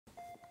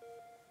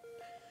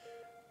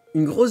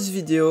Une grosse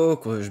vidéo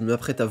que je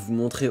m'apprête à vous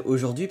montrer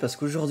aujourd'hui parce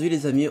qu'aujourd'hui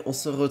les amis on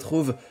se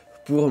retrouve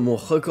pour mon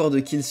record de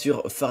kills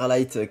sur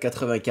Farlight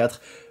 84.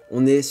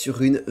 On est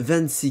sur une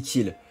 26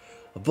 kills.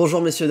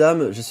 Bonjour messieurs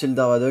dames, je suis le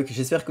Darkvaduck,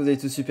 j'espère que vous allez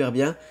tous super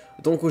bien.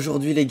 Donc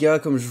aujourd'hui les gars,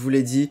 comme je vous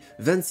l'ai dit,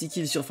 26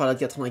 kills sur Farlight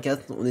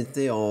 84, on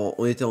était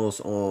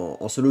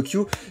en solo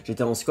queue,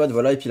 j'étais en squad,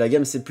 voilà, et puis la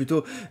game s'est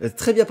plutôt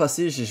très bien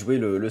passée. J'ai joué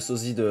le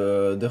sosie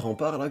de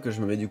rempart là, que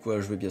je me mets du coup à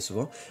jouer bien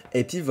souvent.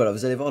 Et puis voilà,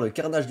 vous allez voir le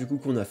carnage du coup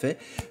qu'on a fait.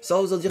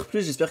 Sans vous en dire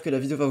plus, j'espère que la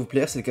vidéo va vous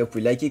plaire, c'est le cas, vous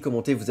pouvez liker,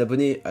 commenter, vous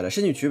abonner à la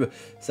chaîne YouTube,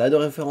 ça aide au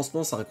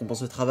référencement, ça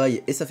récompense le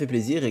travail et ça fait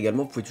plaisir. Et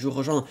également vous pouvez toujours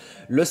rejoindre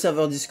le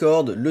serveur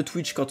Discord, le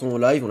Twitch quand on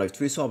live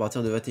tous les soirs à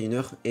partir de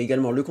 21 h, et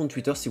également le compte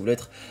Twitter si vous voulez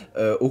être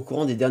au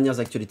courant des dernières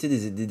actualités,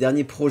 des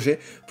derniers projets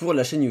pour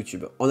la chaîne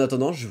YouTube. En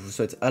attendant, je vous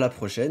souhaite à la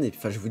prochaine, et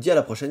enfin je vous dis à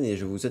la prochaine et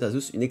je vous souhaite à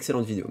tous une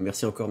excellente vidéo.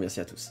 Merci encore, merci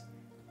à tous.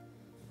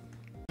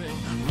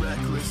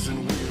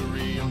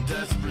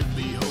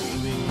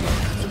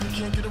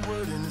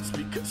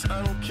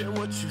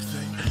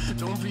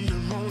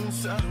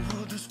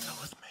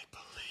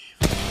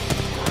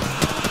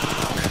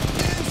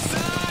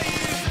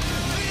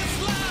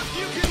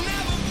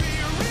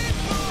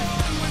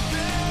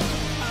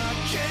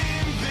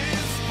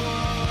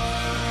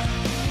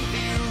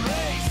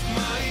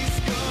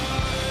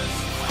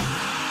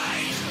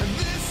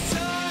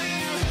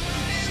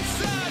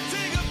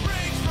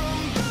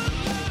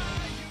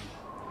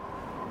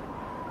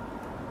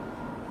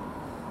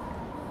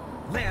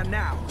 Lien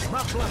now,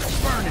 my blood is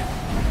burning.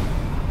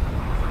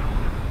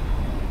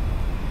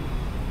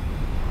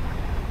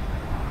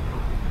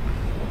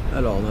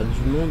 Alors on a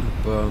du monde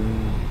ou pas?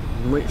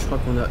 Oui, je crois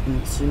qu'on a une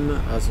team.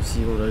 Ah ceci,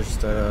 bon là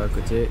juste à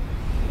côté.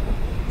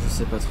 Je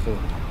sais pas trop.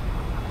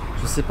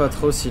 Je sais pas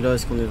trop si là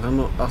est-ce qu'on est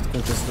vraiment hard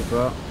contest ou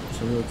pas.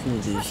 J'en ai aucune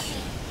idée.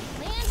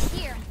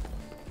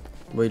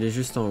 Bon il est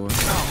juste en haut.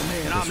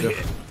 Bien sûr.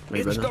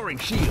 Mais bah non.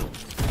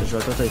 Je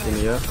vois toi t'as été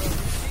meilleur.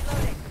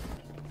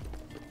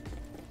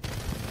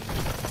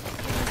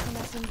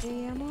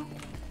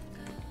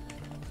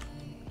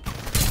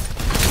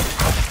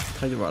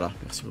 Très bien, voilà,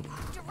 merci beaucoup.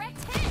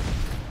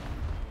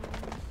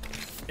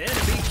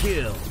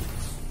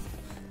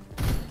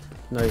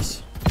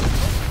 Nice.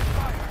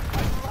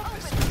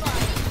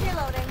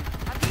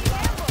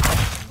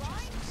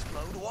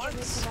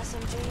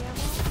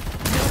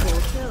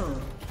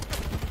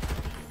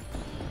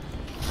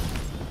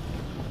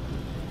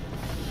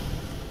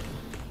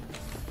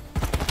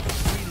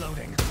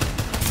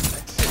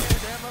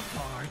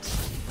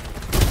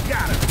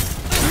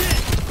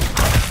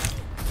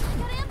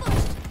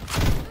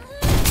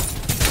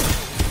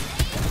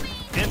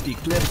 Empty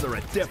clips are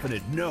a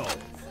definite no.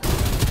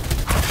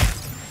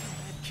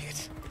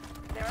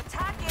 They're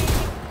attacking.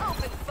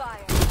 Open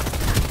fire.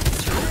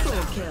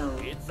 Triple kill.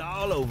 It's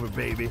all over,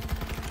 baby.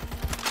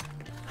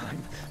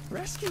 I'm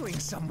rescuing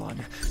someone.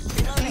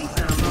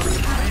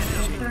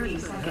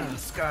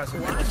 Scars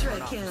are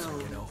Quadra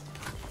kill.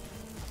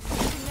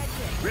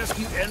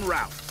 rescue en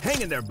route.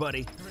 Hang in there,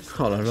 buddy.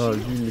 Oh là là,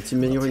 lui, le team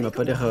meilleur, il m'a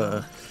pas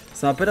l'air.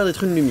 Ça m'a pas l'air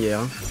d'être une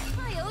lumière. Hein.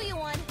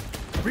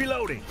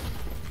 Reloading.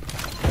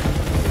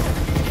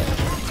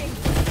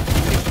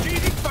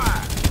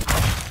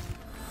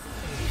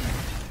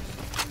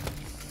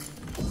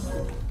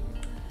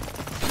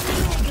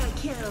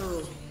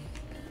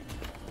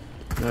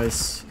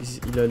 Nice.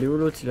 Il allait où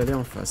l'autre? Il allait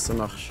en face, ça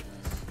marche.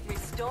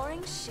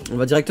 On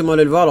va directement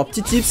aller le voir. Alors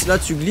petit tips, là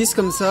tu glisses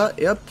comme ça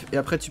et hop, et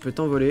après tu peux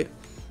t'envoler.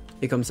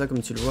 Et comme ça,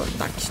 comme tu le vois,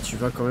 tac, tu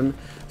vas quand même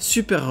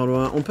super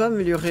loin. On peut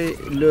améliorer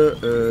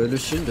le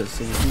shield,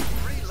 c'est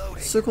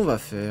ce qu'on va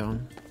faire.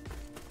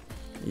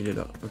 Il est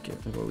là, ok,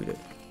 on voit où il est.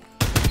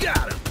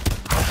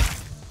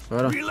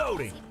 Voilà.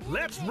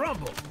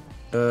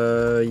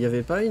 Il y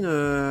avait pas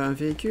un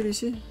véhicule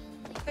ici?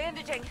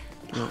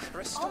 Non.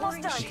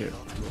 Ok.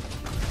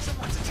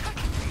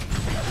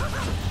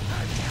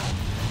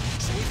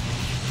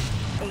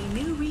 A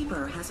new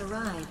Reaper has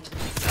arrived.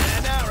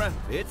 Sayonara,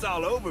 it's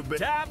all over, but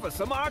time for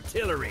some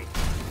artillery.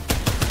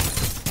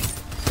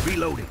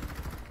 Reloading.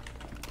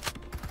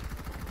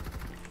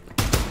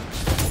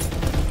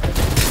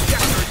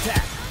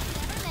 Attack.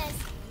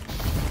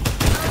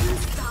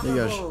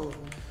 Dégage.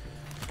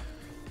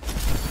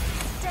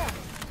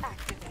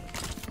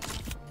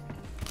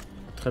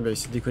 Très bien, il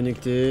s'est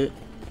déconnecté.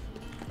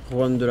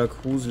 Juan de la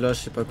Cruz, là,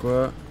 je sais pas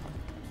quoi.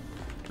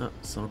 Ah,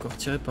 c'est encore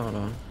tiré par là.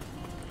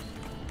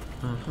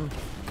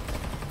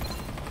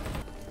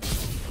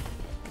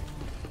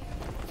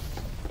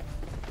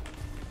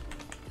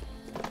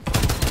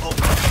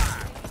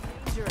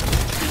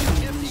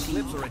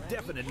 Clips are a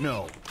definite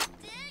no.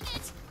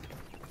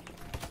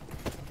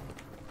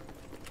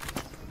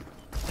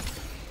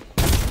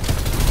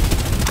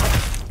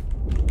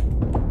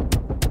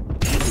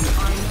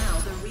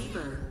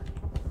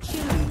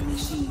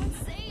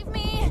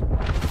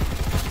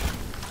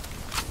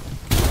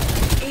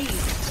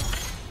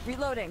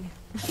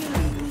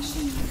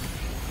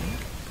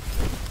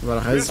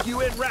 Voilà, res.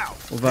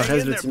 On va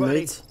res le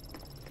teammate.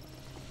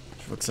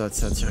 Je vois que ça a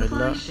tiré de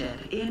là.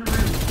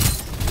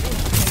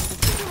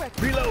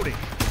 Reloading.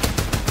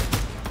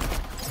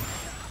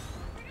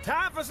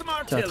 some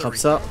Tiens, artillery. attrape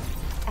ça.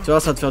 Tu vois,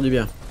 ça va te faire du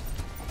bien.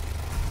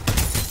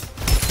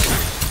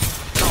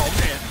 Oh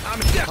man, I'm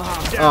down.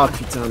 Ah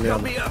putain, Help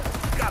merde. me up.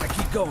 Gotta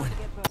keep going.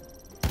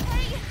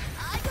 Hey,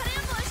 I got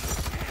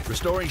ambushed.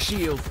 Restoring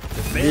shield.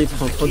 Lui, il Defense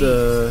prend is the trop key.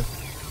 de...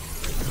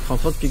 Il prend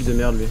trop de pics de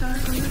merde, lui.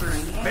 Start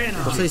delivering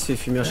Bandage. Pour ça, il se fait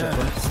fumer à chaque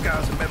fois.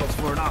 Scars and medals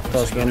for an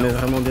Attends, officer, je me you remets know.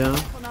 vraiment bien.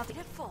 Well, not to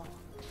get full.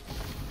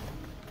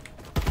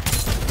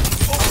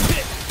 Oh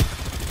shit.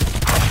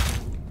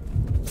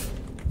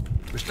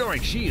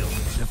 Restoring shield.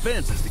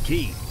 Defense is the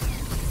key.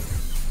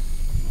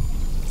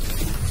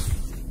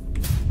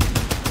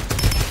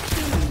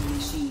 killing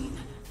machine.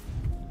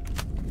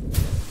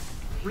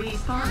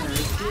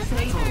 Respawners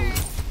disabled.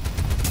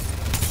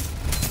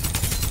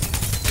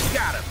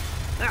 Got him.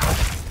 Now,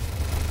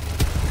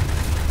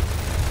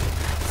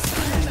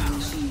 Killing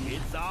machine.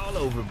 it's all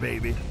over,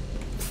 baby.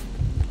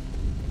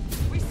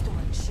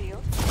 Restoring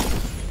shield.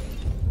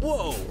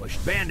 Whoa,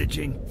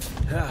 bandaging.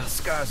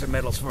 Scars and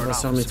medals for On an va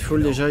se officer. remettre full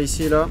you know. déjà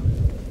ici, là.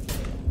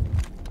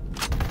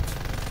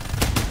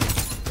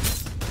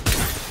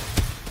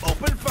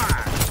 Open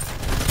fire.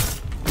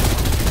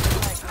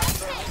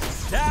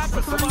 Time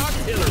for some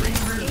artillery.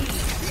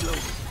 Reload.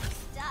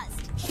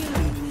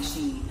 Killing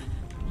machine.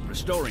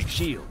 Restoring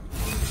shield.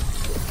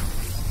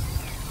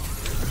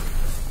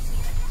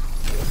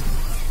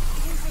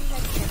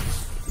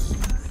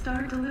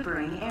 Start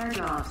delivering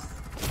airdrops.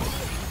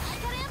 I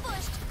got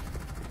ambushed.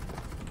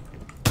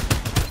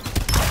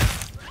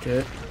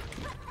 Ok.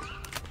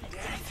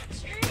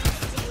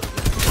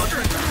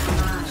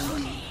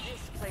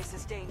 This place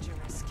is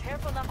dangerous.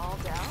 Careful not all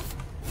down.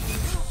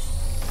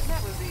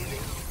 That was easy.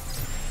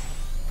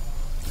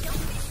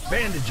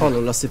 Bandaging. Oh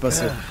là là, c'est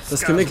passé. Parce que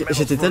Scars mec, and medals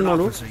j'étais for an tellement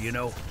low. officer, you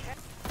know.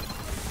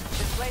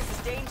 This place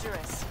is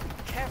dangerous.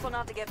 Careful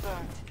not to get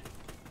burned.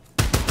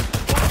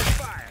 Open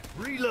fire.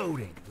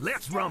 Reloading.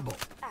 Let's rumble.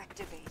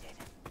 Activated.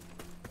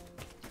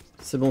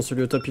 C'est bon,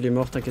 celui au top, il est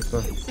mort, t'inquiète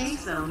pas.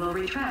 Safe zone will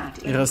retract.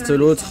 Il in reste 30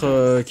 l'autre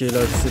seconds. qui est là,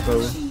 je sais pas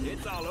où.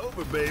 It's all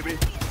over, baby.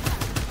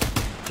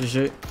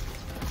 GG.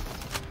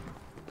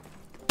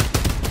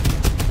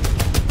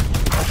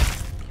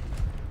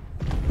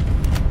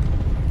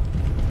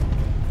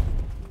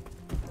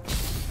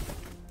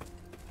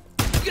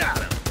 Got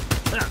him.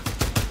 Huh.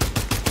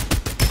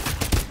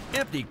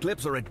 Empty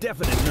clips are a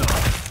definite no.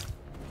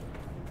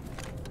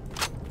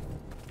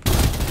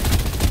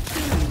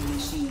 Killing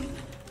machine.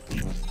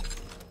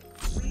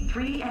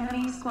 3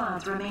 enemy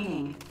squads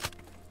remaining.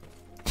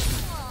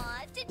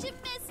 Aw, did you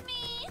miss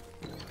me?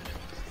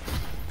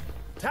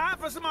 Time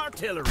for some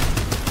artillery.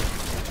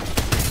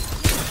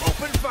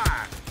 Open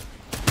fire.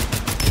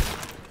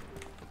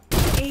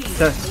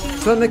 Putain,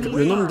 toi mec,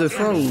 le nombre de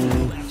fois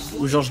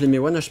où genre je les mets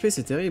 1 HP,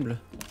 c'est terrible.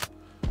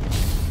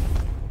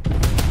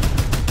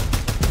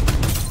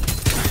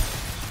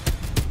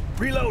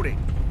 Reloading.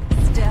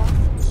 Stealth.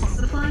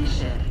 Supply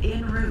ship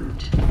en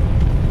route.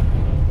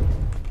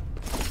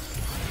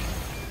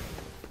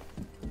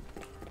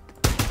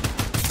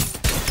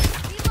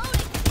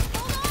 Reloading.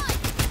 Hold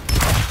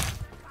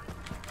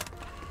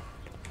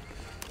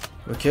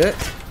on. Ok.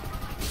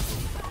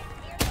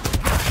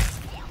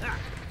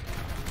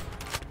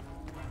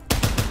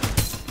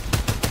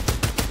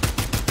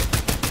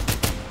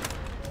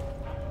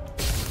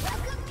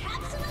 Welcome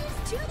capsulers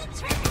to the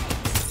tournament.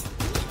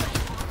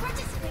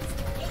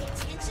 Participants, pay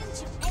attention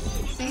to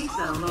any Safe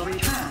zone will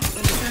retract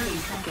in 30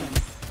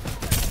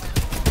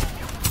 seconds.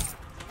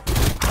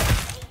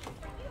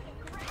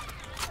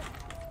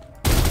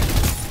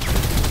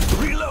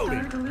 Reloading.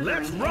 Start delivering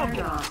Let's rumble.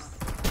 airdrops.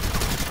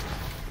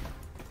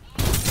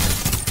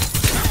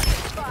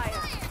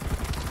 fire.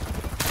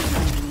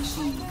 Killing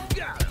machine.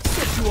 Got him.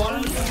 Get you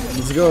on.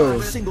 Let's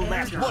go. Single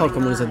last Oh,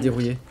 comment on les a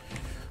dérouillés.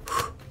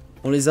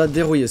 On les a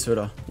dérouillés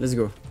ceux-là. Let's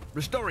go.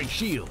 Restoring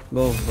shield.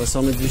 Bon, on va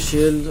s'en remettre du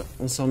shield.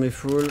 On s'en remet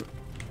full.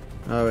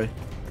 Ah ouais.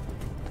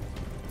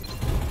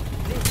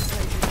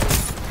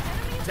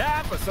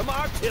 Time for some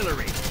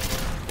artillery.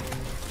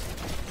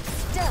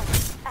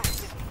 Stealth.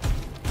 Activated.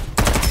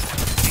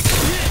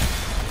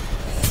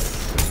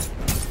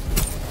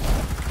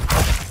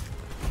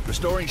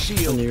 Restoring J'en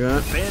shield. ai eu un.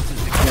 Defense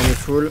is the J'en ai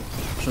full.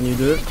 J'en ai eu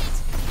 2.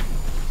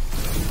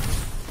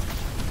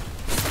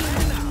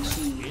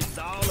 key. It's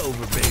all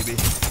over, baby.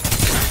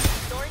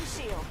 Restoring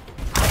shield.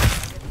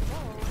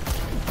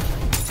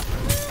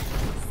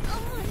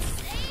 Someone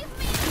save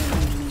me.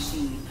 Killing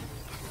machine.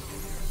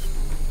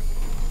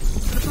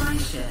 Supply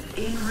ship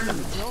en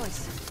route.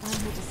 Joyce, I'm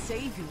here to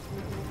save you.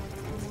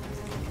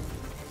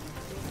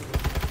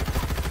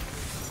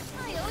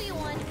 I owe you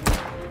one.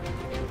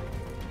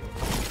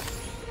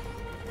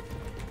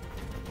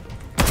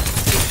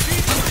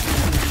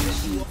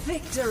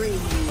 Victory.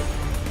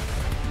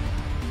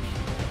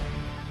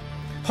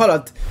 Oh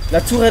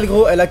la tourelle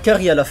gros, elle a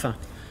carry à la fin.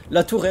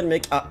 La tourelle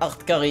mec a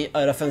hard carry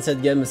à la fin de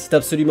cette game, c'est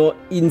absolument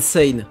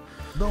insane.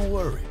 Don't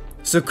worry.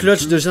 Ce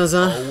clutch de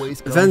Ginzin,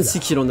 26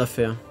 kills on a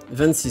fait. Hein.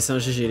 26, hein,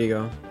 GG les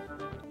gars.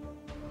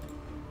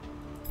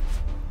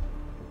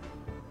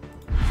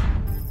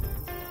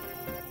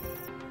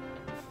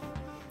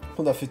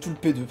 On a fait tout le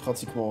P2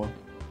 pratiquement. Ouais.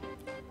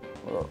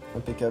 Voilà,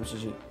 impeccable,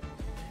 GG.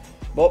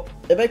 Bon,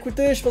 et bah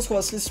écoutez, je pense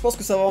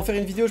que ça va en faire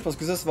une vidéo, je pense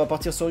que ça va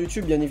partir sur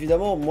YouTube, bien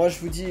évidemment. Moi, je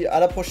vous dis à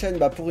la prochaine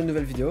pour une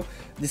nouvelle vidéo.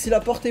 D'ici là,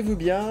 portez-vous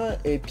bien,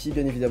 et puis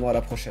bien évidemment à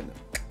la prochaine.